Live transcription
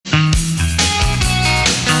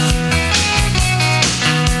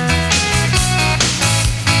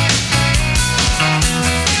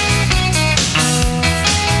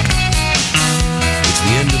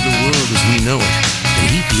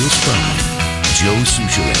Joe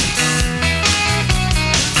Souchere.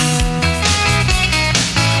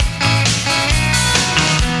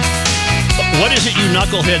 What is it you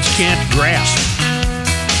knuckleheads can't grasp?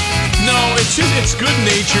 No, it's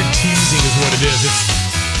good-natured teasing is what it is.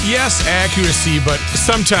 It's, yes, accuracy, but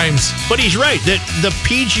sometimes... But he's right. That the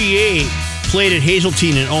PGA played at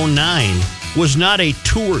Hazeltine in 2009 was not a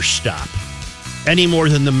tour stop any more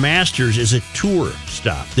than the Masters is a tour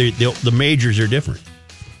stop. The majors are different.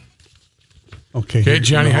 Okay,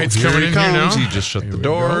 Johnny Height's coming in here now. He just shut the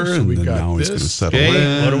door, so and then now he's going to settle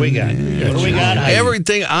in. What do we got? What do we got?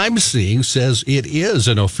 Everything I'm seeing says it is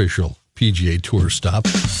an official PGA Tour stop.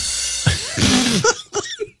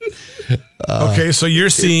 Okay, so you're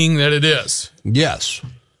seeing that it is. Yes.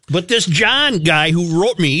 But this John guy who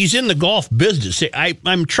wrote me, he's in the golf business.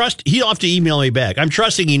 He'll have to email me back. I'm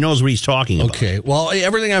trusting he knows what he's talking about. Okay. Well,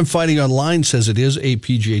 everything I'm finding online says it is a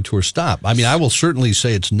PGA Tour stop. I mean, I will certainly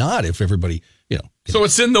say it's not if everybody, So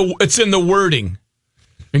it's in the wording.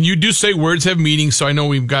 And you do say words have meaning, so I know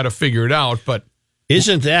we've got to figure it out, but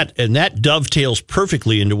isn't that, and that dovetails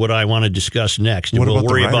perfectly into what I want to discuss next. What we'll about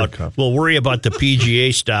worry the Ryder about Cup? We'll worry about the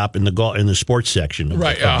PGA stop in the sports section. Of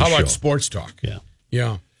right. the How show. about sports talk?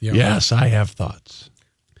 Yeah. Yes, I have thoughts.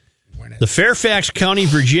 The Fairfax County,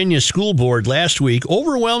 Virginia School Board last week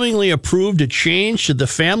overwhelmingly approved a change to the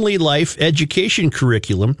family life education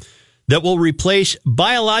curriculum that will replace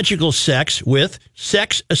biological sex with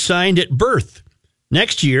sex assigned at birth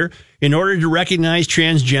next year in order to recognize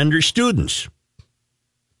transgender students.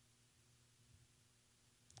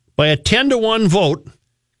 By a 10-1 vote,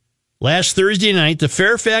 last Thursday night, the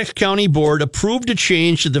Fairfax County Board approved a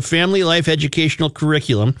change to the family life educational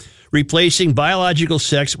curriculum, replacing biological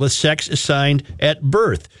sex with sex assigned at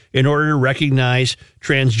birth in order to recognize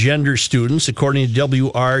transgender students, according to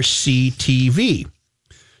WRC-TV.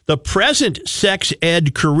 The present sex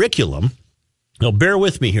ed curriculum, now bear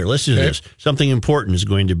with me here, listen to this, something important is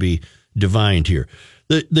going to be divined here.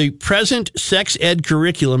 The present sex ed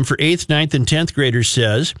curriculum for 8th, 9th, and 10th graders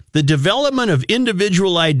says the development of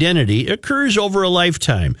individual identity occurs over a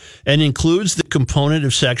lifetime and includes the component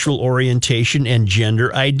of sexual orientation and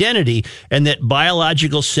gender identity, and that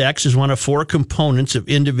biological sex is one of 4 components of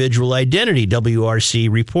individual identity,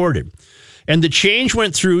 WRC reported. And the change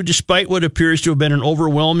went through despite what appears to have been an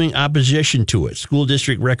overwhelming opposition to it. School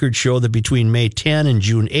district records show that between May 10 and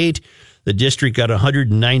June 8, the district got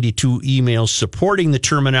 192 emails supporting the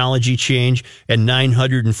terminology change and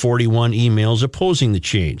 941 emails opposing the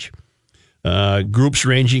change. Groups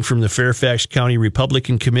ranging from the Fairfax County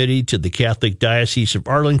Republican Committee to the Catholic Diocese of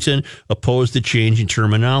Arlington opposed the change in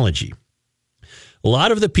terminology. A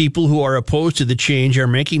lot of the people who are opposed to the change are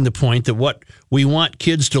making the point that what we want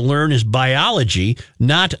kids to learn is biology,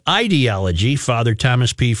 not ideology, Father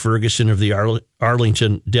Thomas P. Ferguson of the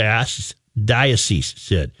Arlington Diocese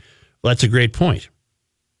said. Well, that's a great point.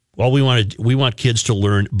 Well, we want kids to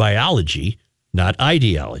learn biology, not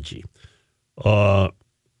ideology.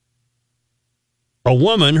 A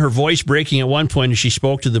woman, her voice breaking at one point as she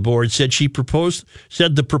spoke to the board, said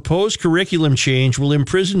the proposed curriculum change will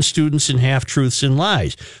imprison students in half-truths and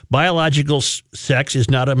lies. Biological sex is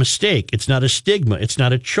not a mistake. It's not a stigma. It's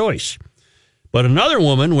not a choice. But another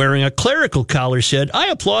woman wearing a clerical collar said, I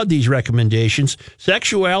applaud these recommendations.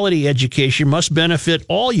 Sexuality education must benefit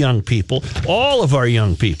all young people, all of our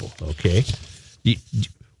young people, okay?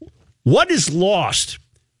 What is lost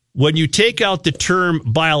when you take out the term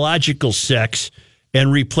biological sex and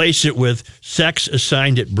replace it with sex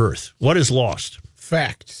assigned at birth? What is lost?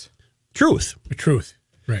 Facts. Truth. The truth.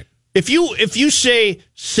 Right. If you say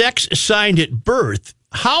sex assigned at birth,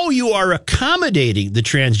 how you are accommodating the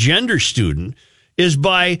transgender student is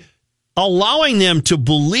by allowing them to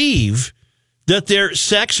believe that their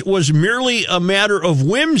sex was merely a matter of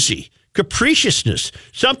whimsy, capriciousness,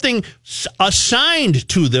 something assigned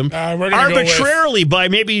to them arbitrarily by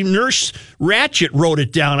maybe Nurse Ratchet wrote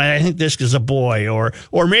it down. I think this is a boy, or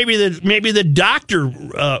maybe the doctor.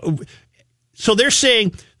 So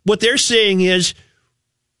what they're saying is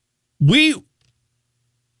we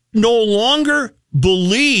no longer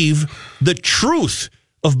believe the truth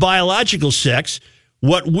of biological sex.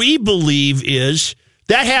 What we believe is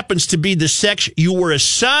that happens to be the sex you were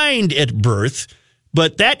assigned at birth,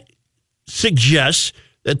 but that suggests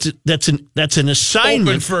that's an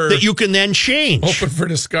assignment that you can then change. Open for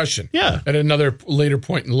discussion. Yeah. At another later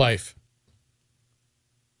point in life.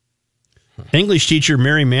 English teacher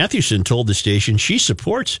Mary Mathewson told the station she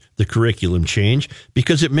supports the curriculum change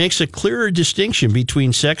because it makes a clearer distinction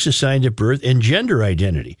between sex assigned at birth and gender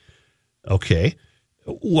identity. Okay.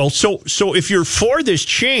 Well, so if you're for this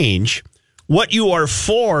change, what you are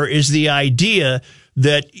for is the idea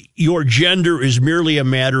that your gender is merely a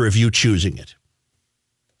matter of you choosing it.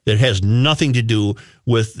 That has nothing to do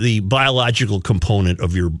with the biological component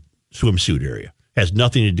of your swimsuit area. Has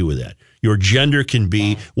nothing to do with that. Your gender can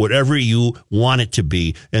be whatever you want it to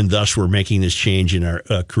be, and thus we're making this change in our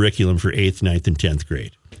curriculum for 8th, 9th, and 10th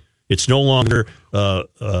grade. It's no longer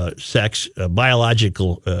sex,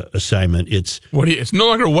 biological assignment. It's no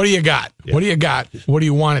longer what do you got? Yeah. What do you got? What do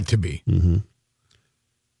you want it to be? Mm-hmm.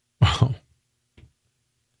 Wow.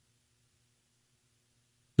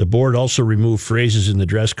 The board also removed phrases in the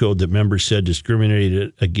dress code that members said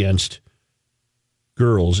discriminated against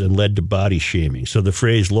girls and led to body shaming. So the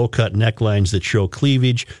phrase low-cut necklines that show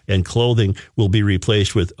cleavage and clothing will be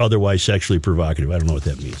replaced with otherwise sexually provocative. I don't know what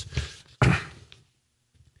that means.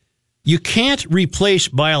 You can't replace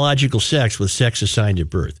biological sex with sex assigned at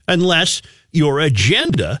birth unless your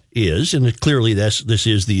agenda is, and clearly this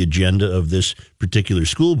is the agenda of this particular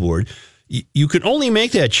school board, you can only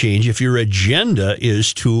make that change if your agenda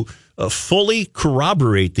is to fully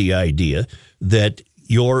corroborate the idea that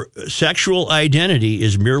your sexual identity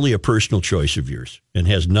is merely a personal choice of yours and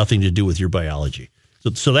has nothing to do with your biology.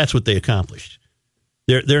 So that's what they accomplished.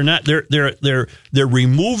 They're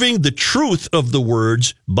removing the truth of the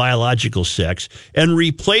words biological sex and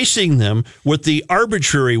replacing them with the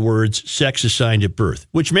arbitrary words sex assigned at birth,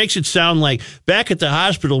 which makes it sound like back at the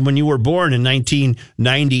hospital when you were born in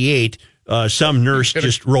 1998, some nurse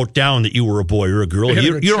just wrote down that you were a boy or a girl.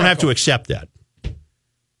 You don't have to accept that.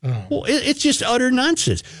 Oh. Well, it's just utter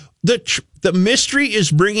nonsense. The mystery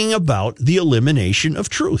is bringing about the elimination of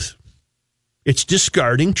truth. It's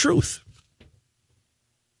discarding truth.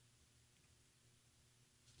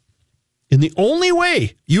 And the only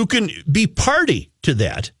way you can be party to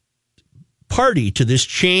this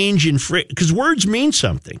change in phrase, because words mean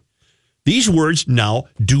something. These words now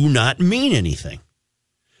do not mean anything.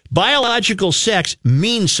 Biological sex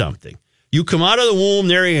means something. You come out of the womb,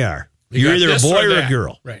 there you are. You're either a boy or a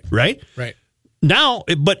girl. Right? Now,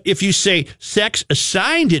 but if you say sex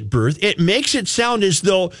assigned at birth, it makes it sound as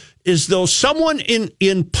though someone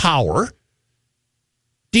in power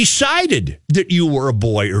decided that you were a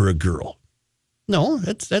boy or a girl. No,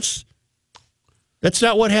 that's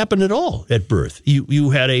not what happened at all at birth. You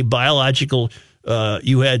had a biological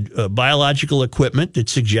biological equipment that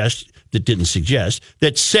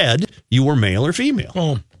said you were male or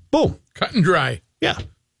female. Boom. Cut and dry. Yeah.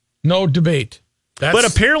 No debate. But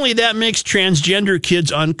apparently that makes transgender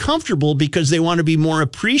kids uncomfortable because they want to be more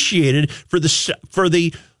appreciated for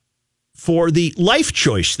the life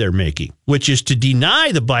choice they're making, which is to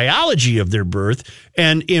deny the biology of their birth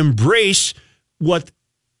and embrace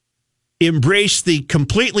the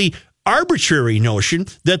completely arbitrary notion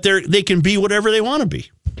that they can be whatever they want to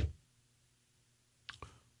be.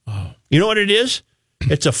 Oh. You know what it is?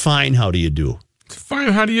 It's a fine how do you do. It's a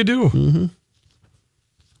fine how do you do. Mm-hmm.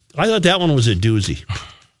 I thought that one was a doozy.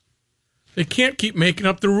 They can't keep making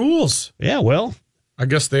up the rules. Yeah, well. I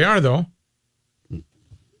guess they are, though.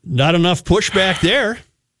 Not enough pushback there.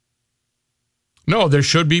 No, there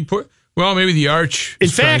should be. Well, maybe the arch. In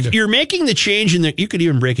fact, you're making the change you could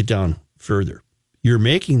even break it down further. You're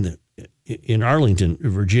making in Arlington,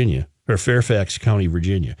 Virginia, or Fairfax County,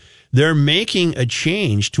 Virginia, they're making a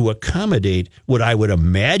change to accommodate what I would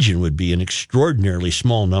imagine would be an extraordinarily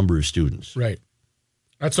small number of students. Right.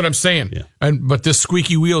 That's what I'm saying. Yeah. But this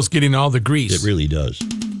squeaky wheel's getting all the grease. It really does.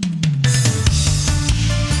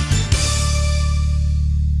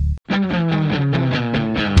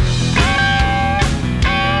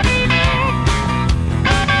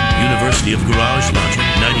 University of Garage Logic,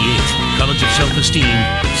 98. College of Self-Esteem,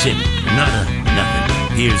 Sin, Nada,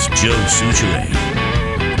 Nothing. Here's Joe Souchere.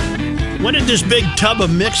 When did this big tub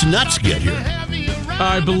of mixed nuts get here?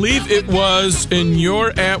 I believe it was in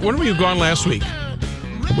your app. When were you gone last week?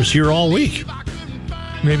 I was here all week.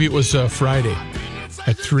 Maybe it was Friday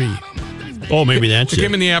at 3. Oh, maybe that's it. It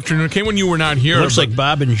came in the afternoon. It came when you were not here. It looks like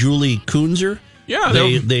Bob and Julie Kunzer. Yeah.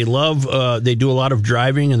 They love, they do a lot of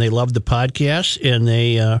driving, and they love the podcast, and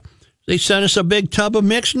they sent us a big tub of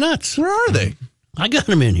mixed nuts. Where are they? I got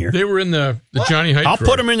them in here. They were in the Johnny Height drawer. I'll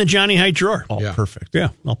put them in the Johnny Height drawer. Oh, yeah. Perfect. Yeah,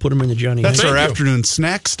 I'll put them in the Johnny Height. That's our afternoon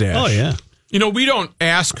snack stash. Oh, yeah. You know, we don't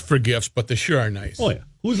ask for gifts, but they sure are nice. Oh, yeah.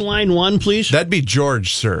 Who's line one, please? That'd be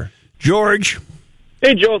George, sir. George.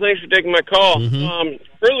 Hey, Joe, thanks for taking my call. Mm-hmm.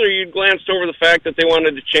 Earlier, you glanced over the fact that they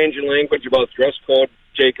wanted to change the language about dress code,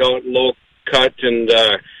 take out low cut and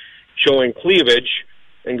showing cleavage,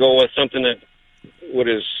 and go with something that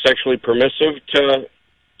is sexually permissive to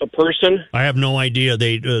a person. I have no idea.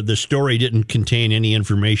 The story didn't contain any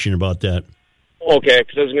information about that. Okay,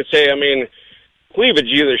 because I was going to say, I mean, cleavage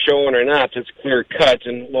either showing or not, it's clear cut,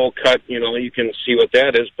 and low cut, you can see what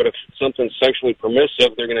that is. But if something's sexually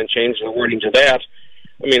permissive, they're going to change the wording to that.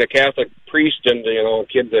 I mean, a Catholic priest and, a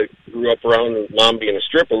kid that grew up around mom being a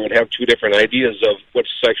stripper would have two different ideas of what's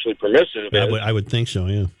sexually permissive. I would think so,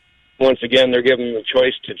 yeah. Once again, they're given the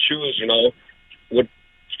choice to choose, what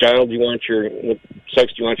style do you want what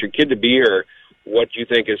sex do you want your kid to be, or what do you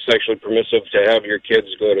think is sexually permissive to have your kids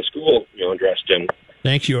go to school, dressed in.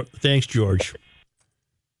 Thanks, George.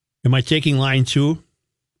 Am I taking line 2?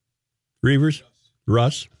 Reavers?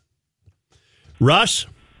 Russ?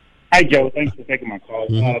 Hi, Joe. Thanks for taking my call.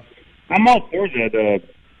 Mm-hmm. I'm all for the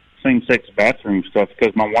same-sex bathroom stuff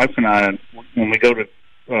because my wife and I, when we go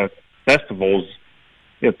to festivals,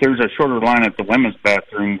 if there's a shorter line at the women's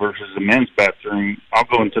bathroom versus the men's bathroom, I'll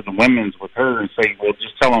go into the women's with her and say, well,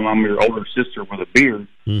 just tell them I'm your older sister with a beard.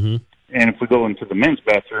 Mm-hmm. And if we go into the men's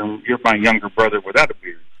bathroom, you're my younger brother without a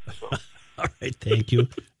beard. So. All right, thank you.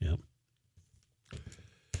 Yeah.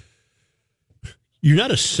 You're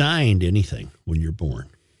not assigned anything when you're born.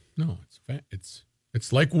 No,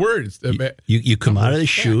 it's like words. You come out of the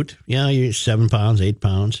chute. Yeah, you're 7 pounds, 8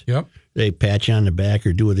 pounds. Yep. They pat you on the back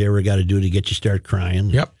or do what they ever got to do to get you start crying.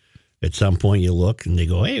 Yep. At some point you look and they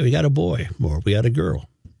go, hey, we got a boy or we got a girl.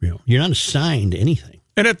 You're not assigned anything.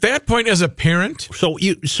 And at that point as a parent. So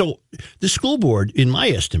the school board, in my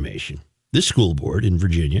estimation, this school board in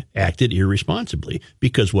Virginia acted irresponsibly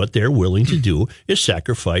because what they're willing to do is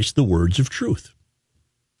sacrifice the words of truth.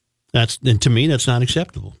 And to me, that's not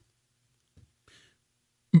acceptable.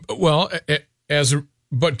 Well,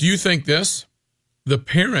 but do you think this? The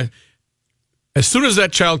parent, as soon as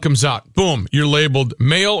that child comes out, boom, you're labeled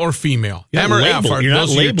male or female. M or F. You're not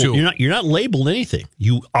labeled. You're not labeled anything.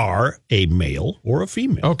 You are a male or a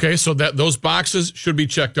female. Okay, so those boxes should be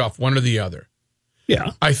checked off, one or the other.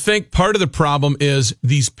 Yeah. I think part of the problem is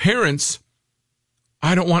these parents.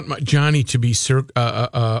 I don't want my Johnny to be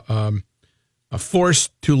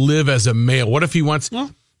forced to live as a male. What if he wants?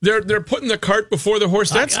 Well, they're putting the cart before the horse.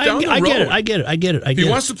 That's down the road. I get it. If he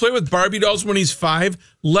wants to play with Barbie dolls when he's 5,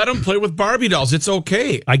 let him play with Barbie dolls. It's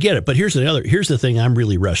okay. I get it. But here's the thing I'm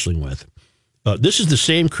really wrestling with. This is the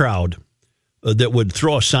same crowd that would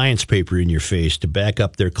throw a science paper in your face to back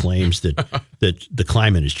up their claims that the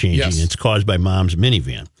climate is changing. Yes. And it's caused by mom's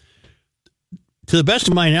minivan. To the best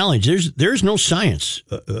of my knowledge, there's no science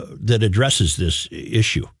that addresses this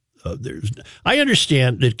issue. I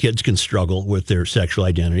understand that kids can struggle with their sexual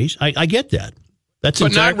identities. I get that. But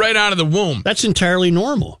not right out of the womb. That's entirely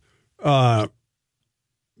normal. But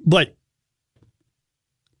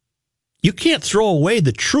you can't throw away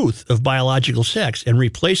the truth of biological sex and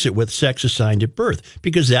replace it with sex assigned at birth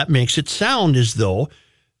because that makes it sound as though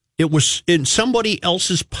it was in somebody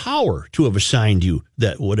else's power to have assigned you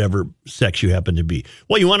that whatever sex you happen to be.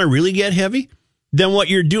 Well, you want to really get heavy? Then what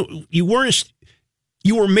you're doing, you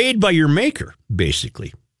were made by your maker,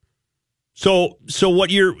 basically. So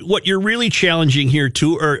what you're really challenging here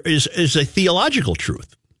too is a theological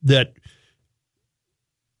truth that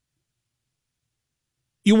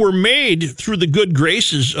you were made through the good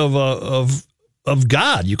graces of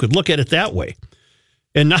God. You could look at it that way.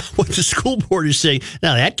 And now what the school board is saying,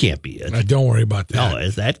 no, that can't be it. Don't worry about that. No,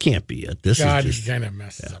 that can't be it. God kind of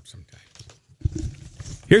messes up sometimes.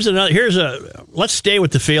 Let's stay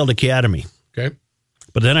with the failed academy. Okay.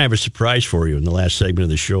 But then I have a surprise for you in the last segment of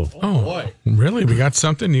the show. Oh, boy. Really? We got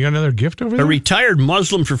something? You got another gift over there? A retired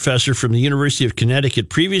Muslim professor from the University of Connecticut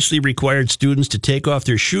previously required students to take off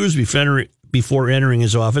their shoes before entering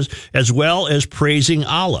his office, as well as praising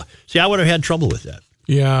Allah. See, I would have had trouble with that.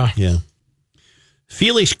 Yeah.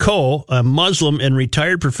 Felix Coe, a Muslim and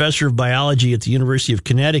retired professor of biology at the University of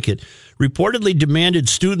Connecticut, reportedly demanded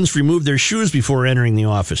students remove their shoes before entering the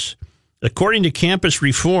office. According to Campus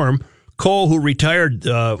Reform, Coe, who retired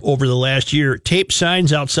over the last year, taped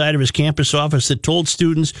signs outside of his campus office that told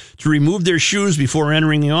students to remove their shoes before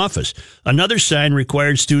entering the office. Another sign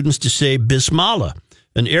required students to say Bismillah,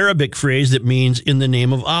 an Arabic phrase that means in the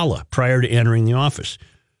name of Allah, prior to entering the office.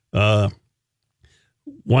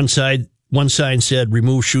 One sign said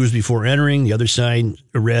remove shoes before entering. The other sign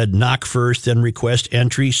read knock first, then request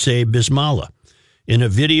entry, say Bismillah. In a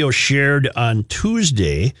video shared on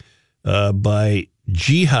Tuesday by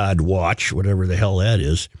Jihad Watch, whatever the hell that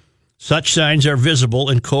is, such signs are visible,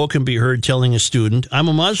 and Coe can be heard telling a student, I'm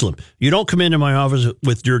a Muslim. You don't come into my office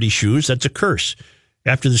with dirty shoes. That's a curse.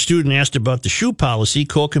 After the student asked about the shoe policy,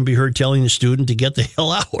 Coe can be heard telling the student to get the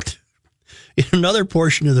hell out. In another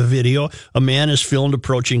portion of the video, a man is filmed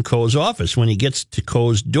approaching Coe's office. When he gets to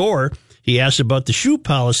Coe's door, he asks about the shoe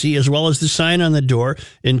policy as well as the sign on the door,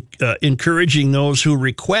 encouraging those who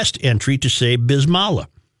request entry to say Bismillah.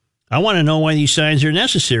 I want to know why these signs are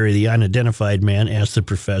necessary, the unidentified man asked the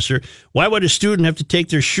professor. Why would a student have to take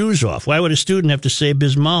their shoes off? Why would a student have to say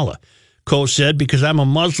Bismillah? Coe said, because I'm a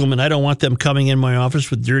Muslim and I don't want them coming in my office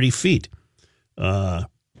with dirty feet.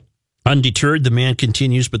 Undeterred, the man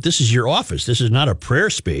continues, but this is your office. This is not a prayer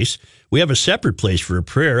space. We have a separate place for a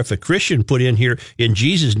prayer. If a Christian put in here in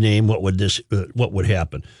Jesus' name, what would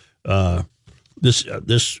happen?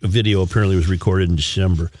 This video apparently was recorded in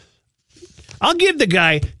December. I'll give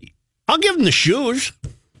him the shoes.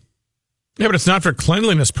 Yeah, but it's not for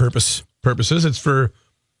cleanliness purposes. It's for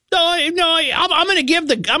No. I'm going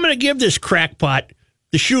to give this crackpot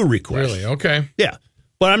the shoe request. Really? Okay. Yeah,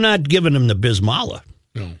 but I'm not giving him the Bismillah.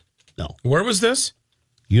 No. Where was this?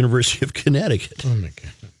 University of Connecticut. Oh my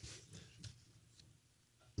God.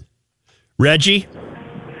 Reggie?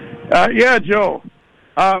 Yeah, Joe.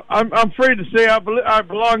 I'm afraid to say I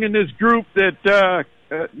belong in this group that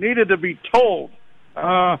needed to be told.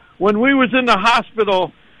 When we was in the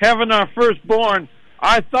hospital having our firstborn,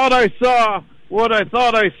 I thought I saw what I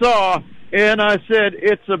thought I saw, and I said,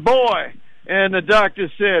 it's a boy. And the doctor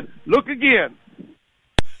said, look again.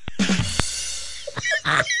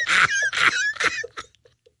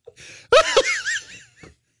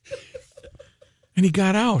 And he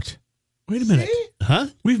got out. Wait a minute. Huh?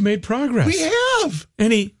 We've made progress. We have.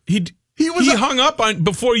 And he hung up on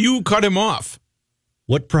before you cut him off.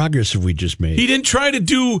 What progress have we just made? He didn't try to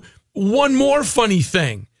do one more funny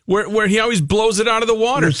thing where he always blows it out of the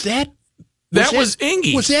water. Was that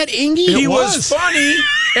Ingy. Was that Ingy? He was funny,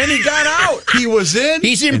 and he got out. He was in.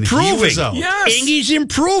 He's and improving. he was out. Yes. Ingy's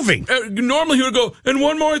improving. Normally he would go, and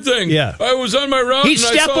one more thing. Yeah. I was on my route He'd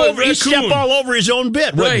and I saw a raccoon. step all over his own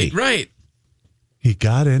bit, wouldn't he? Right. He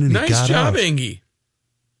got in and he Nice got job, out. Ingy.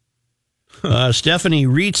 Stephanie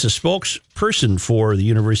Reitz, a spokesperson for the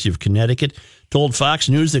University of Connecticut, told Fox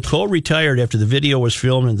News that Coe retired after the video was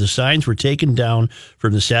filmed and the signs were taken down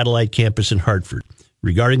from the satellite campus in Hartford.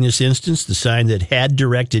 Regarding this instance, the sign that had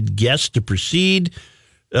directed guests to precede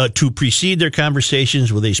their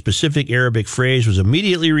conversations with a specific Arabic phrase was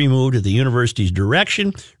immediately removed at the university's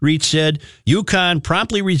direction. Reitz said, UConn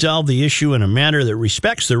promptly resolved the issue in a manner that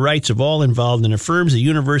respects the rights of all involved and affirms the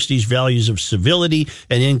university's values of civility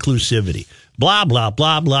and inclusivity. Blah, blah,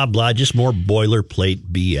 blah, blah, blah. Just more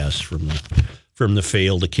boilerplate BS from the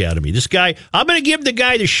failed academy. This guy, I'm going to give the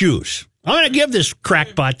guy the shoes. I'm going to give this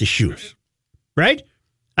crackpot the shoes. Right?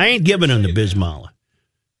 I ain't giving him the Bismillah.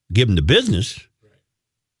 Give him the business.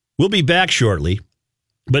 We'll be back shortly.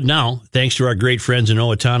 But now, thanks to our great friends in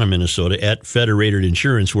Owatonna, Minnesota at Federated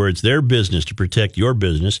Insurance, where it's their business to protect your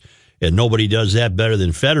business, and nobody does that better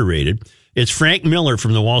than Federated, it's Frank Miller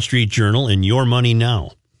from the Wall Street Journal and Your Money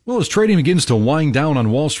Now. Well, as trading begins to wind down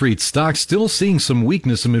on Wall Street, stocks still seeing some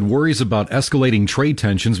weakness amid worries about escalating trade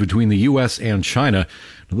tensions between the U.S. and China.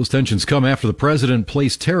 Now, those tensions come after the president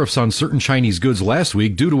placed tariffs on certain Chinese goods last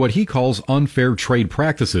week due to what he calls unfair trade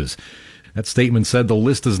practices. That statement said the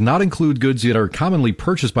list does not include goods that are commonly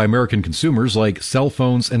purchased by American consumers like cell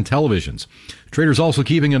phones and televisions. Traders also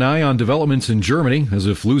keeping an eye on developments in Germany, as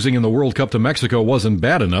if losing in the World Cup to Mexico wasn't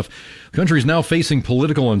bad enough. The country is now facing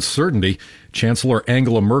political uncertainty. Chancellor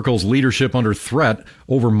Angela Merkel's leadership under threat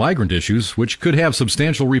over migrant issues, which could have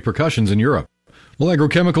substantial repercussions in Europe. Well,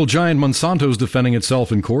 agrochemical giant Monsanto is defending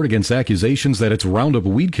itself in court against accusations that its Roundup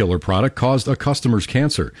weed killer product caused a customer's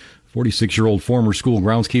cancer. 46-year-old former school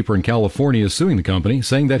groundskeeper in California is suing the company,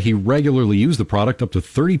 saying that he regularly used the product up to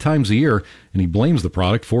 30 times a year, and he blames the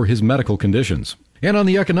product for his medical conditions. And on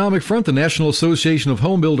the economic front, the National Association of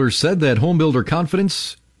Home Builders said that home builder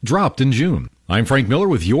confidence dropped in June. I'm Frank Miller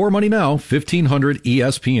with Your Money Now, 1500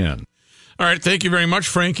 ESPN. All right, thank you very much,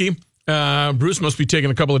 Frankie. Bruce must be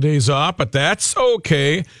taking a couple of days off, but that's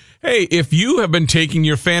okay. Hey, if you have been taking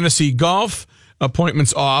your fantasy golf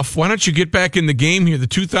appointments off, why don't you get back in the game here? The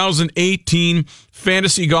 2018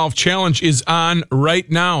 Fantasy Golf Challenge is on right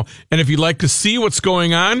now. And if you'd like to see what's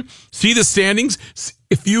going on, see the standings,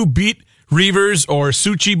 if you beat Reavers or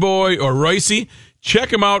Suchi Boy or Royce, check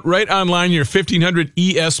them out right online, your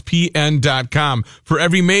 1500ESPN.com. For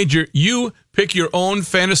every major, you pick your own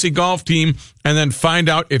fantasy golf team and then find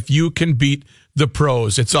out if you can beat the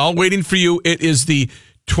pros. It's all waiting for you. It is the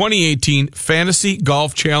 2018 Fantasy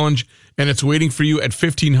Golf Challenge, and it's waiting for you at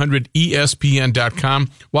 1500ESPN.com.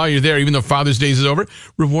 While you're there, even though Father's Day is over,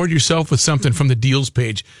 reward yourself with something from the deals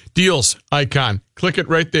page. Deals icon. Click it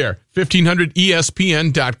right there.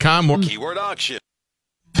 1500ESPN.com. Or Keyword auction.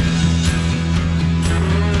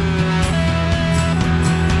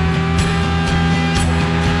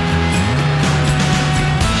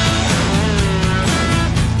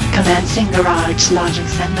 Commencing Garage Logic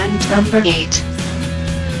segment number 8.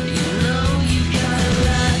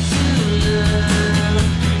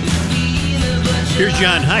 Here's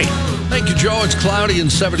John Height. Thank you, Joe. It's cloudy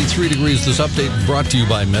and 73 degrees. This update brought to you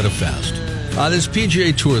by Metafast. This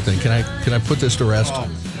PGA Tour thing, can I put this to rest?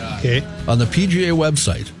 Okay. On the PGA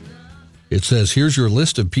website, it says, here's your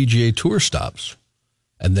list of PGA Tour stops.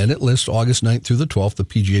 And then it lists August 9th through the 12th, the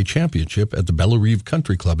PGA Championship at the Bellerive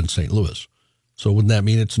Country Club in St. Louis. So wouldn't that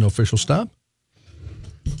mean it's an official stop?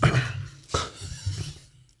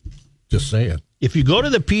 Just saying. If you go to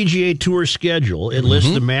the PGA Tour schedule, it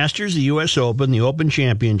lists the Masters, the U.S. Open, the Open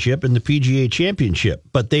Championship, and the PGA Championship.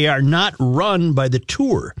 But they are not run by the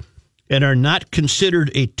Tour and are not considered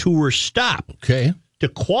a Tour stop. Okay. To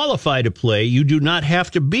qualify to play, you do not have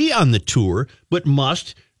to be on the Tour, but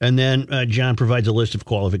must. And then John provides a list of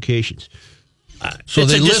qualifications. So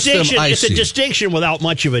it's they a list them, distinction. I It's see. a distinction without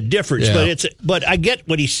much of a difference, Yeah. but I get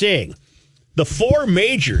what he's saying. The four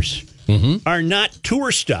majors are not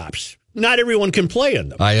tour stops. Not everyone can play in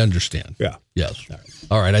them. I understand. Yeah. Yes.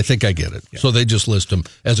 All right. I think I get it. Yeah. So they just list them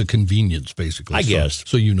as a convenience, basically. I guess.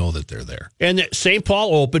 So you know that they're there. And the St.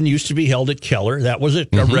 Paul Open used to be held at Keller. That was a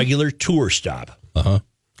regular tour stop. Uh-huh.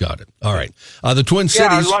 Got it. All right. The Twin Cities.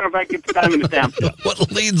 Yeah, I was wondering if I could put that in the down.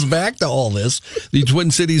 What leads back to all this? The Twin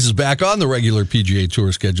Cities is back on the regular PGA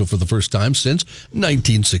Tour schedule for the first time since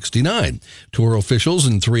 1969. Tour officials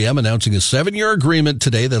and 3M announcing a 7-year agreement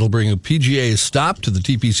today that'll bring a PGA stop to the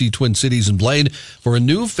TPC Twin Cities in Blaine for a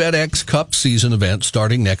new FedEx Cup season event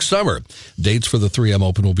starting next summer. Dates for the 3M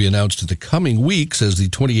Open will be announced in the coming weeks as the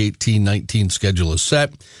 2018-19 schedule is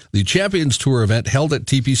set. The Champions Tour event held at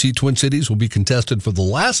TPC Twin Cities will be contested for the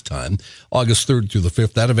last time, August 3rd through the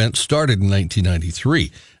 5th. That event started in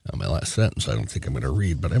 1993. Now, my last sentence, I don't think I'm going to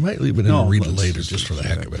read, but I might leave it in and read it later just for the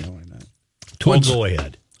heck of it. Twins, go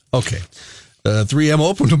ahead. Okay. 3M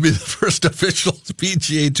Open will be the first official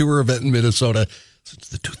PGA Tour event in Minnesota since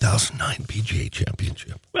the 2009 PGA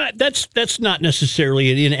Championship. But that's not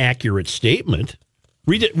necessarily an inaccurate statement.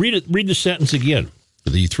 Read the sentence again.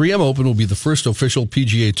 The 3M Open will be the first official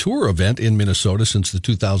PGA Tour event in Minnesota since the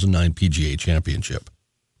 2009 PGA Championship.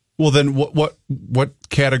 Well, then what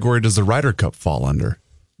category does the Ryder Cup fall under?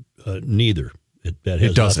 Neither. That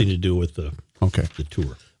has nothing to do with the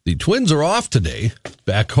tour. The Twins are off today,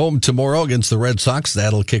 back home tomorrow against the Red Sox.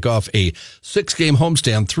 That'll kick off a 6-game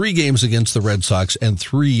homestand, 3 games against the Red Sox and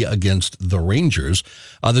 3 against the Rangers.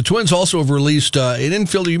 The Twins also have released an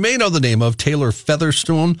infielder you may know the name of, Taylor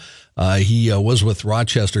Featherstone. He was with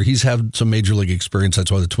Rochester. He's had some major league experience.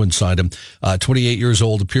 That's why the Twins signed him. 28 years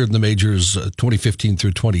old, appeared in the majors 2015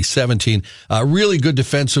 through 2017. Really good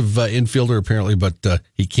defensive infielder, apparently, but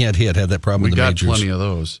he can't hit. Had that problem in the majors. We got plenty of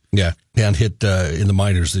those. Yeah, can't hit in the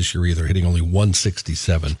minors this year either, hitting only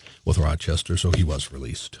 167 with Rochester, so he was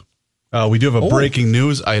released. We do have a breaking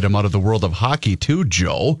news item out of the world of hockey, too,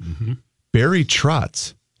 Joe. Barry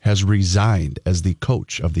Trotz has resigned as the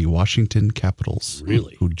coach of the Washington Capitals.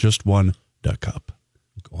 Really? Who just won the Cup.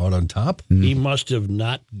 Go out on top? He must have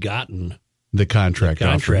not gotten the contract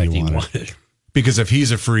offer he wanted. Because if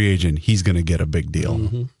he's a free agent, he's going to get a big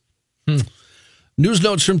deal. News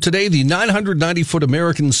notes from today. The 990-foot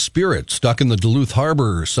American Spirit stuck in the Duluth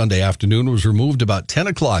Harbor Sunday afternoon was removed about 10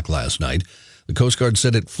 o'clock last night. The Coast Guard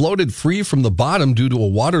said it floated free from the bottom due to a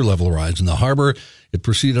water level rise in the harbor. It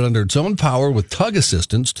proceeded under its own power with tug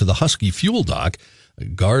assistance to the Husky fuel dock. The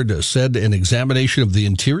Guard said an examination of the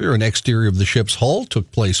interior and exterior of the ship's hull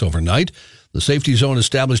took place overnight. The safety zone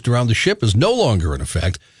established around the ship is no longer in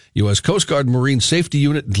effect. U.S. Coast Guard Marine Safety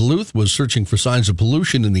Unit in Duluth was searching for signs of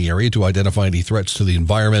pollution in the area to identify any threats to the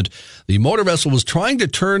environment. The motor vessel was trying to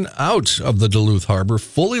turn out of the Duluth Harbor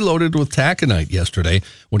fully loaded with taconite yesterday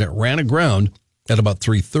when it ran aground at about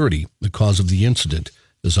 3:30. The cause of the incident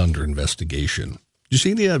is under investigation. Did you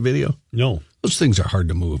see any of that video? No. Those things are hard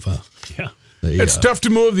to move, huh? Yeah. It's tough to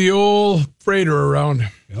move the old freighter around.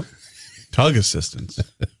 Yep. Tug assistance.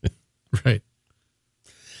 Right.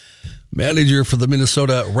 Manager for the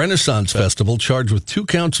Minnesota Renaissance Festival charged with 2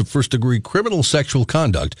 counts of first-degree criminal sexual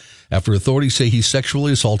conduct after authorities say he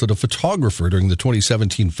sexually assaulted a photographer during the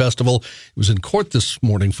 2017 festival. He was in court this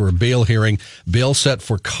morning for a bail hearing. Bail set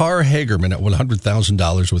for Carr Hagerman at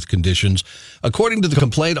 $100,000 with conditions. According to the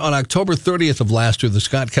complaint, on October 30th of last year, the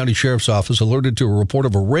Scott County Sheriff's Office alerted to a report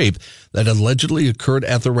of a rape that allegedly occurred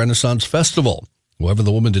at the Renaissance Festival. However,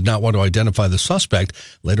 the woman did not want to identify the suspect,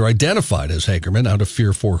 later identified as Hagerman out of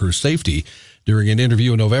fear for her safety. During an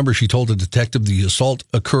interview in November, she told a detective the assault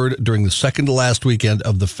occurred during the second to last weekend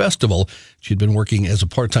of the festival. She'd been working as a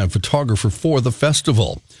part-time photographer for the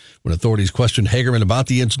festival. When authorities questioned Hagerman about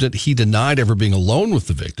the incident, he denied ever being alone with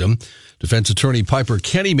the victim. Defense attorney Piper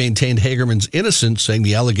Kenny maintained Hagerman's innocence, saying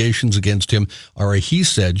the allegations against him are a he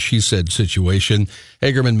said, she said situation.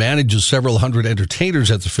 Hagerman manages several hundred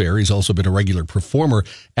entertainers at the fair. He's also been a regular performer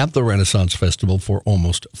at the Renaissance Festival for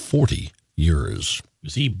almost 40 years.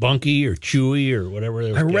 Is he Bunky or Chewy or whatever?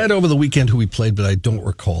 I read over the weekend who he played, but I don't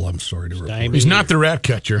recall. I'm sorry to report. He's not the rat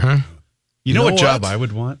catcher, huh? You know what job I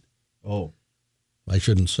would want? Oh. I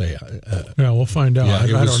shouldn't say. Yeah, we'll find out. I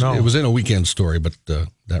don't know. It was in a weekend story, but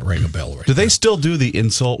that rang a bell right Do they still do the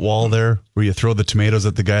insult wall there where you throw the tomatoes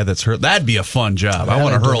at the guy that's hurt? That'd be a fun job. I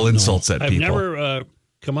want to hurl insults at people. I've never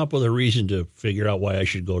come up with a reason to figure out why I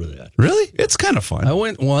should go to that. Really? It's kind of fun. I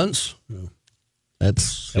went once. That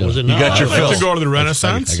was enough. You got your fill. To go to the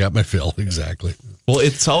Renaissance? I got my fill, exactly. Well,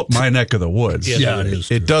 it's out my neck of the woods. Yeah, it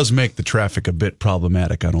is. It does make the traffic a bit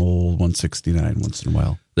problematic on old 169 once in a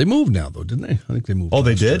while. They moved now, though, didn't they? I think they moved. Oh,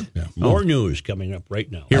 they did? Yeah. More news coming up right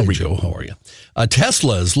now. Here we go. How are you?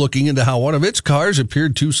 Tesla is looking into how one of its cars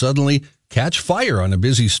appeared to suddenly catch fire on a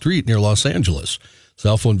busy street near Los Angeles.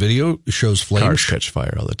 Cell phone video shows flames. Cars catch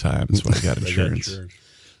fire all the time. That's why I got insurance.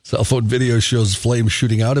 Cell phone video shows flames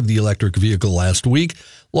shooting out of the electric vehicle last week.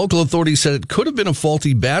 Local authorities said it could have been a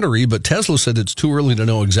faulty battery, but Tesla said it's too early to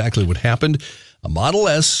know exactly what happened. A Model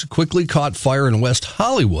S quickly caught fire in West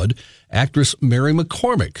Hollywood. Actress Mary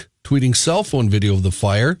McCormick tweeting cell phone video of the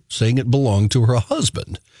fire, saying it belonged to her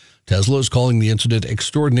husband. Tesla is calling the incident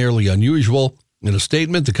extraordinarily unusual. In a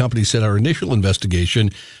statement, the company said our initial investigation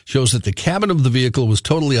shows that the cabin of the vehicle was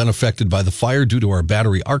totally unaffected by the fire due to our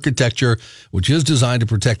battery architecture, which is designed to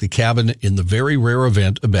protect the cabin in the very rare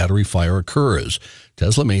event a battery fire occurs.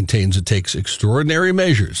 Tesla maintains it takes extraordinary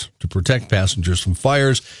measures to protect passengers from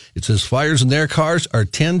fires. It says fires in their cars are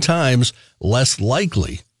 10 times less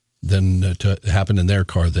likely than to happen in their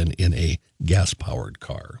car than in a gas-powered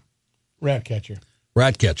car. Rat catcher.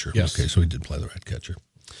 Rat catcher. Yes. Okay, so he did play the rat catcher.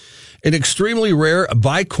 An extremely rare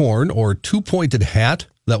bicorn or two-pointed hat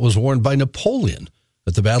that was worn by Napoleon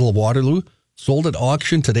at the Battle of Waterloo sold at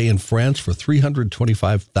auction today in France for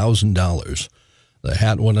 $325,000. The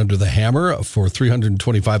hat went under the hammer for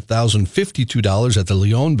 $325,052 at the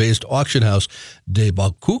Lyon-based auction house De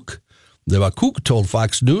Bacouc. De Bacouc told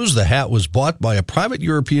Fox News the hat was bought by a private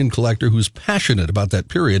European collector who's passionate about that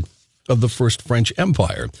period of the First French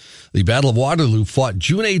Empire. The Battle of Waterloo fought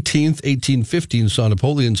June 18th, 1815, saw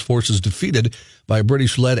Napoleon's forces defeated by a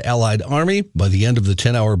British-led Allied army. By the end of the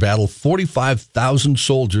 10-hour battle, 45,000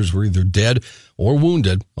 soldiers were either dead or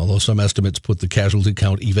wounded, although some estimates put the casualty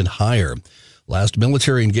count even higher. Last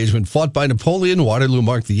military engagement fought by Napoleon, Waterloo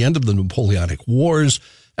marked the end of the Napoleonic Wars.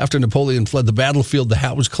 After Napoleon fled the battlefield, the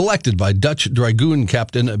hat was collected by Dutch dragoon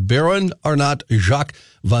captain Baron Arnaut Jacques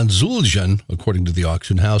van Zulgen, according to the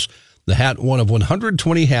auction house. The hat, one of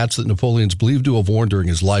 120 hats that Napoleon's believed to have worn during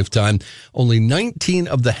his lifetime. Only 19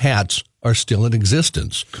 of the hats are still in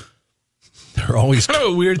existence. They're always kind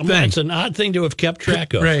of a weird thing. It's an odd thing to have kept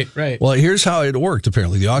track of. Right. Well, here's how it worked,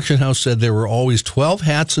 apparently. The auction house said there were always 12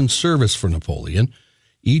 hats in service for Napoleon,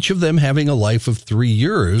 each of them having a life of 3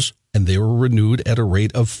 years, and they were renewed at a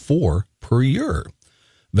rate of 4 per year.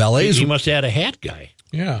 Valets. He must have had a hat guy.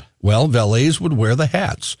 Yeah. Well, valets would wear the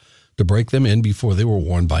hats to break them in before they were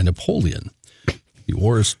worn by Napoleon. He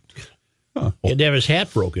wore his... He had to have his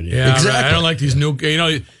hat broken in. Yeah, exactly. Right. I don't like these new,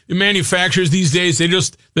 the manufacturers these days,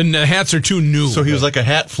 the hats are too new. So he was like a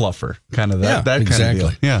hat fluffer, kind of that exactly. kind of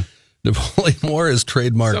deal. Yeah. Napoleon wore his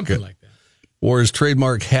trademark, something like that. Wore his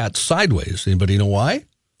trademark hat sideways. Anybody know why?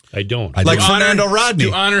 I don't. Like Fernando Rodney.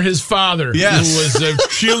 To honor his father, yes, who was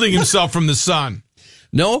shielding himself from the sun.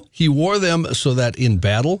 No, he wore them so that in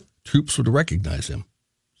battle, troops would recognize him.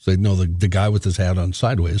 So they'd know the guy with his hat on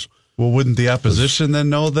sideways. Well, wouldn't the opposition then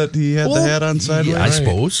know that he had the hat on sideways? Yeah, I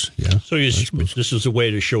suppose. Yeah. So this is a way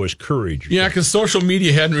to show his courage. Yeah, because social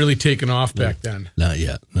media hadn't really taken off back then. Not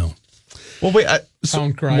yet, no. Well, wait.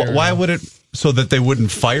 Why would it? So that they wouldn't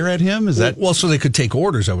fire at him? Is that well? So they could take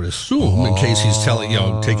orders, I would assume, in case he's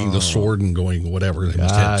taking the sword and going whatever. They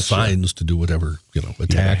must have signs to do whatever,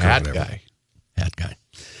 attack or whatever. Hat guy.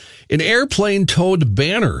 An airplane-towed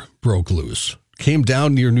banner broke loose. Came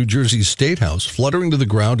down near New Jersey's State House, fluttering to the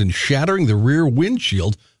ground and shattering the rear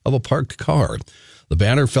windshield of a parked car. The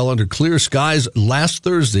banner fell under clear skies last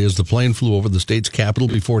Thursday as the plane flew over the state's capital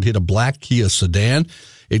before it hit a black Kia sedan.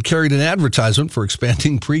 It carried an advertisement for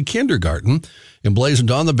expanding pre-kindergarten. Emblazoned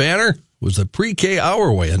on the banner was the Pre-K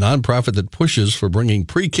Our Way, a nonprofit that pushes for bringing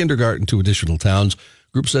pre-kindergarten to additional towns.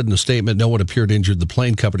 Group said in a statement, no one appeared injured. The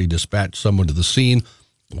plane company dispatched someone to the scene.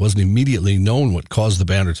 It wasn't immediately known what caused the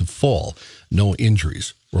banner to fall. No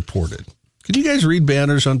injuries reported. Can you guys read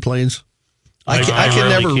banners on planes? I can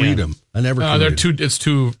never read them. I never can they're read too. It's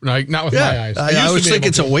too like not with my eyes. I always think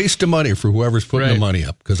it's a waste of money for whoever's putting the money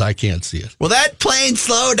up because I can't see it. Will that plane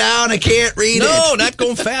slow down? I can't read it. No, not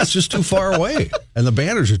going fast, just too far away. And the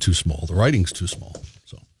banners are too small. The writing's too small.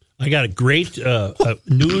 So I got a great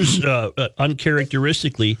news,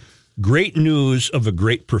 uncharacteristically, great news of a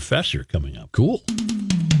great professor coming up. Cool.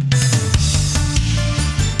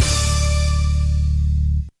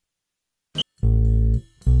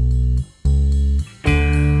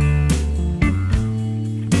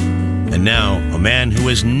 And now, a man who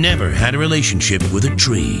has never had a relationship with a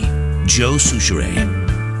tree, Joe Souchere.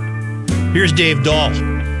 Here's Dave Dahl.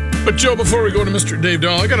 But, Joe, before we go to Mr. Dave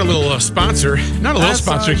Dahl, I got a little sponsor. Not a little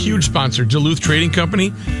sponsor, a huge sponsor. Duluth Trading Company.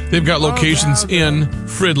 They've got locations in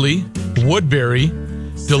Fridley, Woodbury,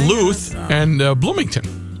 Duluth, and Bloomington.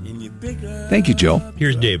 Thank you, Joe.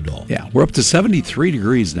 Here's Dave Dahl. Yeah, we're up to 73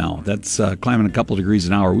 degrees now. That's climbing a couple of degrees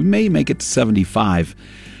an hour. We may make it to 75.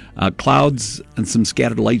 Clouds and some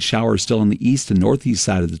scattered light showers still on the east and northeast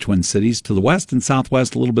side of the Twin Cities. To the west and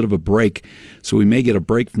southwest, a little bit of a break. So we may get a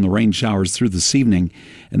break from the rain showers through this evening.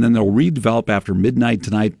 And then they'll redevelop after midnight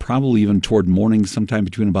tonight, probably even toward morning, sometime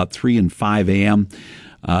between about 3 and 5 a.m.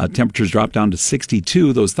 Temperatures drop down to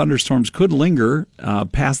 62. Those thunderstorms could linger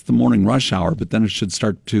past the morning rush hour, but then it should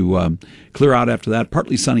start to clear out after that.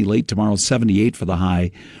 Partly sunny late tomorrow, 78 for the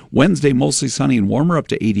high. Wednesday, mostly sunny and warmer, up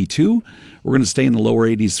to 82. We're going to stay in the lower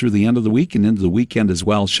 80s through the end of the week and into the weekend as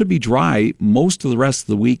well. Should be dry most of the rest of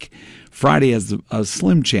the week. Friday has a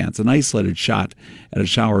slim chance, an isolated shot at a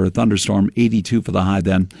shower or thunderstorm, 82 for the high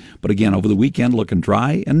then. But again, over the weekend, looking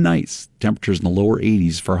dry and nice. Temperatures in the lower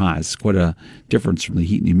 80s for highs. Quite a difference from the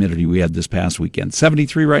heat and humidity we had this past weekend.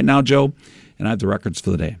 73 right now, Joe, and I have the records for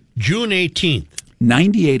the day. June 18th.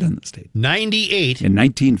 98 on the state. 98. In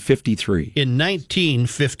 1953. In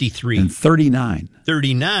 1953. And 39.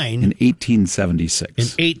 39. In 1876. In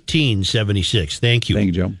 1876. Thank you. Thank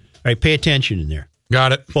you, Joe. All right, pay attention in there.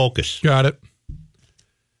 Got it. Focus. Got it.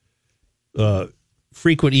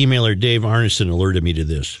 Frequent emailer Dave Arneson alerted me to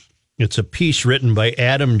this. It's a piece written by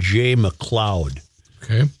Adam J. McLeod,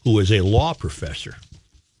 who is a law professor.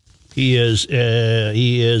 He is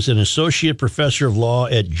an associate professor of law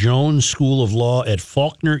at Jones School of Law at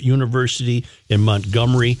Faulkner University in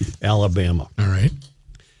Montgomery, Alabama. All right.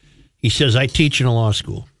 He says, I teach in a law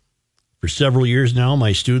school. For several years now,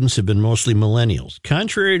 my students have been mostly millennials.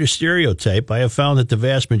 Contrary to stereotype, I have found that the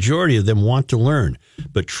vast majority of them want to learn.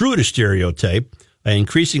 But true to stereotype, I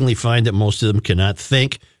increasingly find that most of them cannot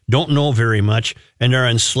think, don't know very much, and are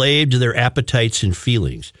enslaved to their appetites and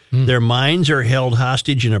feelings. Their minds are held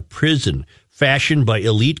hostage in a prison fashioned by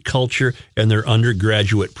elite culture and their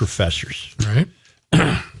undergraduate professors. Right.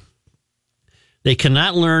 They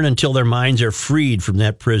cannot learn until their minds are freed from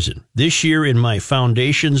that prison. This year in my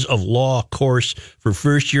Foundations of Law course for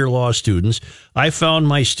first-year law students, I found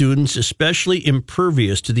my students especially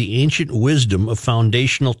impervious to the ancient wisdom of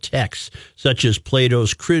foundational texts, such as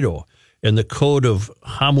Plato's Crito and the Code of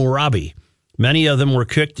Hammurabi. Many of them were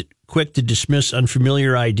quick to dismiss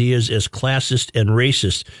unfamiliar ideas as classist and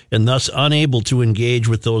racist, and thus unable to engage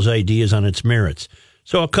with those ideas on its merits.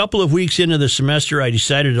 So a couple of weeks into the semester, I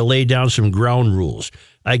decided to lay down some ground rules.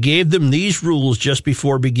 I gave them these rules just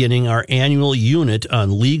before beginning our annual unit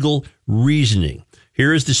on legal reasoning.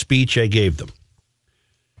 Here is the speech I gave them.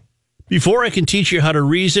 Before I can teach you how to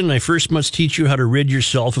reason, I first must teach you how to rid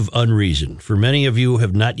yourself of unreason. For many of you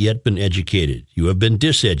have not yet been educated. You have been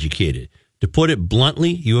diseducated. To put it bluntly,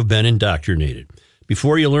 you have been indoctrinated.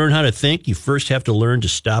 Before you learn how to think, you first have to learn to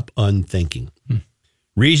stop unthinking.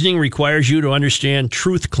 Reasoning requires you to understand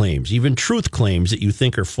truth claims, even truth claims that you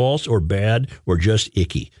think are false or bad or just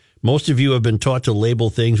icky. Most of you have been taught to label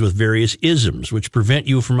things with various isms, which prevent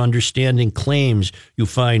you from understanding claims you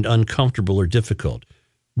find uncomfortable or difficult.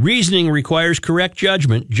 Reasoning requires correct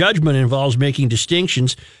judgment. Judgment involves making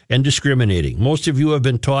distinctions and discriminating. Most of you have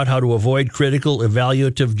been taught how to avoid critical,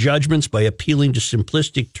 evaluative judgments by appealing to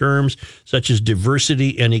simplistic terms such as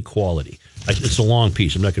diversity and equality. It's a long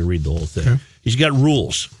piece. I'm not going to read the whole thing. Okay. He's got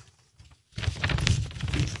rules.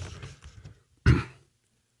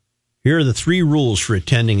 Here are the 3 rules for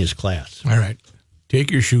attending his class. All right.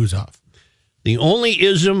 Take your shoes off. The only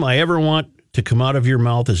ism I ever want to come out of your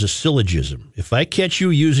mouth is a syllogism. If I catch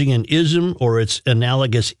you using an ism or its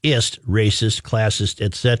analogous ist, racist, classist,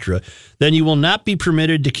 etc., then you will not be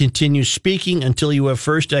permitted to continue speaking until you have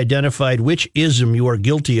first identified which ism you are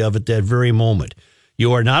guilty of at that very moment.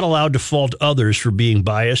 You are not allowed to fault others for being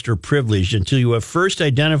biased or privileged until you have first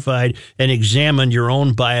identified and examined your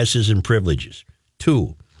own biases and privileges.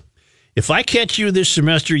 2, If I catch you this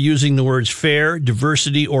semester using the words fair,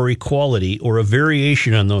 diversity, or equality, or a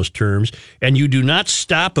variation on those terms, and you do not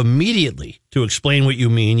stop immediately to explain what you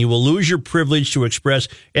mean, you will lose your privilege to express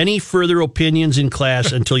any further opinions in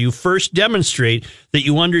class until you first demonstrate that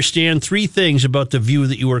you understand 3 things about the view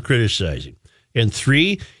that you are criticizing. And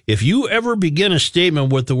 3, if you ever begin a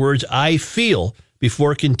statement with the words I feel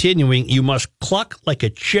before continuing, you must cluck like a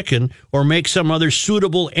chicken or make some other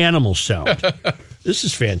suitable animal sound. This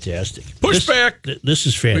is fantastic. Pushback. This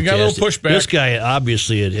is fantastic. We got a little pushback. This guy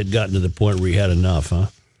obviously had gotten to the point where he had enough, huh?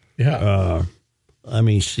 Yeah. Let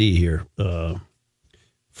me see here.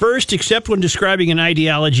 First, except when describing an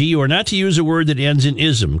ideology, you are not to use a word that ends in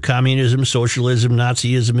ism. Communism, socialism,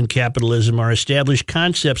 Nazism, and capitalism are established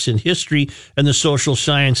concepts in history and the social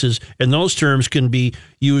sciences, and those terms can be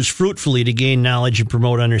used fruitfully to gain knowledge and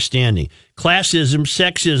promote understanding. Classism,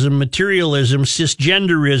 sexism, materialism,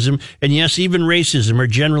 cisgenderism, and yes, even racism are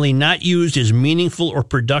generally not used as meaningful or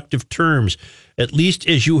productive terms, at least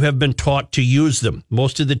as you have been taught to use them.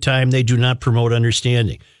 Most of the time, they do not promote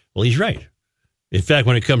understanding. Well, he's right. In fact,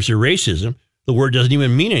 when it comes to racism, the word doesn't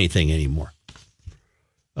even mean anything anymore.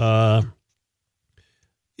 In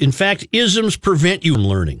fact, isms prevent you from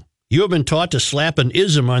learning. You have been taught to slap an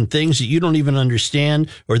ism on things that you don't even understand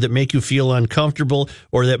or that make you feel uncomfortable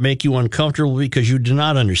or that make you uncomfortable because you do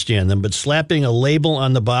not understand them. But slapping a label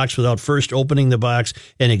on the box without first opening the box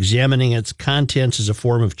and examining its contents is a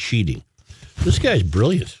form of cheating. This guy's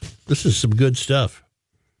brilliant. This is some good stuff.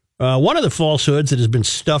 One of the falsehoods that has been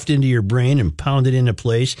stuffed into your brain and pounded into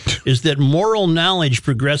place is that moral knowledge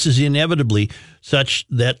progresses inevitably such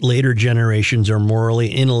that later generations are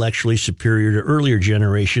morally, intellectually superior to earlier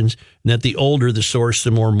generations, and that the older the source,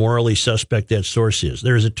 the more morally suspect that source is.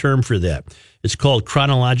 There is a term for that. It's called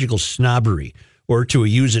chronological snobbery, or to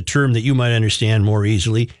use a term that you might understand more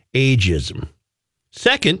easily, ageism.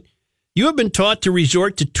 Second, you have been taught to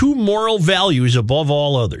resort to 2 moral values above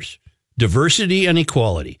all others, diversity and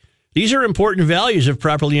equality. These are important values if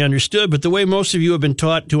properly understood, but the way most of you have been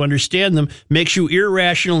taught to understand them makes you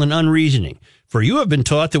irrational and unreasoning. For you have been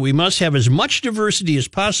taught that we must have as much diversity as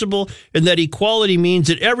possible and that equality means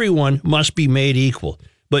that everyone must be made equal.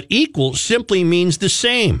 But equal simply means the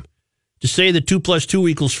same. To say that 2 plus 2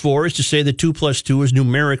 equals 4 is to say that 2 plus 2 is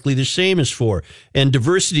numerically the same as 4. And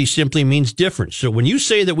diversity simply means difference. So when you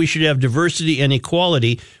say that we should have diversity and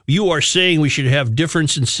equality, you are saying we should have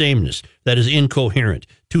difference and sameness. That is incoherent.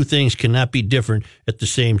 2 things cannot be different at the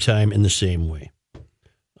same time in the same way.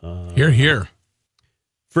 Hear, hear.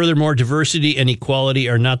 Furthermore, diversity and equality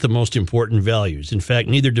are not the most important values. In fact,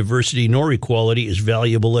 neither diversity nor equality is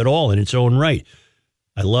valuable at all in its own right.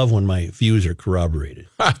 I love when my views are corroborated.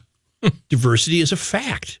 Diversity is a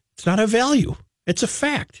fact. It's not a value. It's a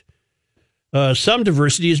fact. Some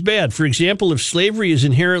diversity is bad. For example, if slavery is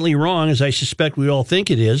inherently wrong, as I suspect we all think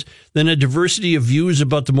it is, then a diversity of views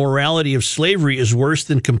about the morality of slavery is worse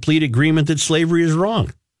than complete agreement that slavery is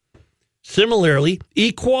wrong. Similarly,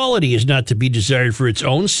 equality is not to be desired for its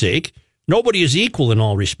own sake. Nobody is equal in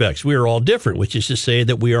all respects. We are all different, which is to say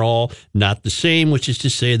that we are all not the same, which is to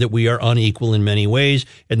say that we are unequal in many ways,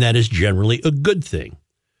 and that is generally a good thing.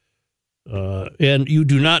 And you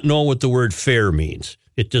do not know what the word fair means.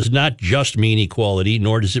 It does not just mean equality,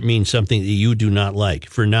 nor does it mean something that you do not like.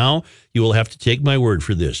 For now, you will have to take my word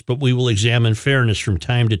for this, but we will examine fairness from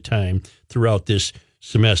time to time throughout this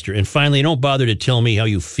semester. And finally, don't bother to tell me how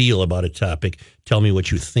you feel about a topic. Tell me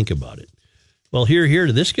what you think about it. Well, here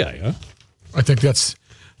to this guy, huh? I think that's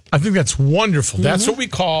wonderful. Mm-hmm. That's what we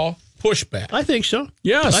call pushback. I think so.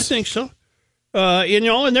 Yes. I think so.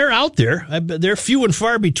 And they're out there. They're few and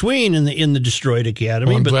far between in the Destroyed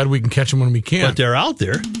Academy. Well, I'm glad we can catch them when we can. But they're out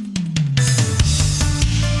there.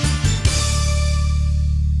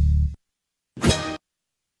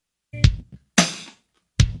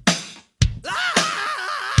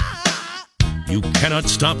 You cannot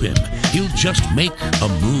stop him. He'll just make a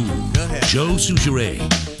move. Joe Soucheray.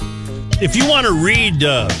 If you want to read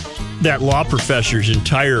that law professor's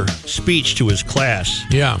entire speech to his class,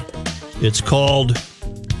 it's called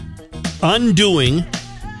Undoing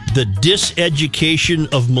the Diseducation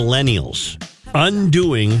of Millennials.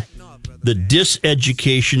 Undoing the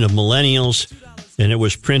Diseducation of Millennials. And it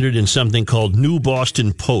was printed in something called New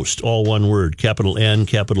Boston Post, all one word, capital N,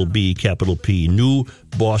 capital B, capital P, New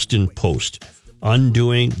Boston Post.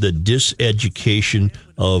 Undoing the Diseducation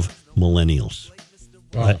of Millennials.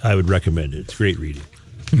 Wow. I would recommend it. It's great reading.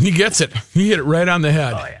 He gets it. He hit it right on the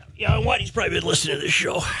head. Oh, yeah. Yeah, what? He's probably been listening to this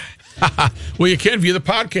show. Well, you can via the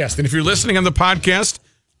podcast. And if you're listening on the podcast,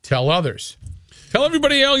 tell others. Tell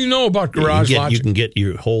everybody else you know about Garage Logic. You can get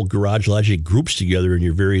your whole Garage Logic groups together in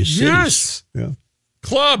your various cities. Yes. Yeah.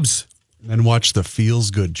 Clubs. And watch the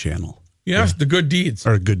Feels Good channel. Yes, the Good Deeds.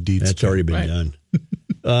 Or Good Deeds. That's already been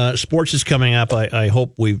done. Sports is coming up. I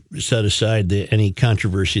hope we've set aside any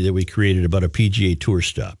controversy that we created about a PGA Tour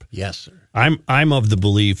stop. Yes, sir. I'm of the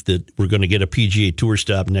belief that we're going to get a PGA Tour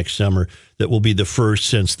stop next summer that will be the first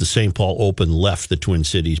since the St. Paul Open left the Twin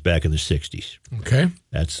Cities back in the 60s. Okay.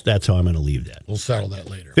 That's how I'm going to leave that. We'll settle that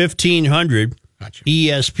later. 1500 Gotcha.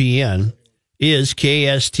 ESPN is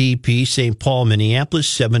KSTP St. Paul, Minneapolis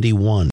 71.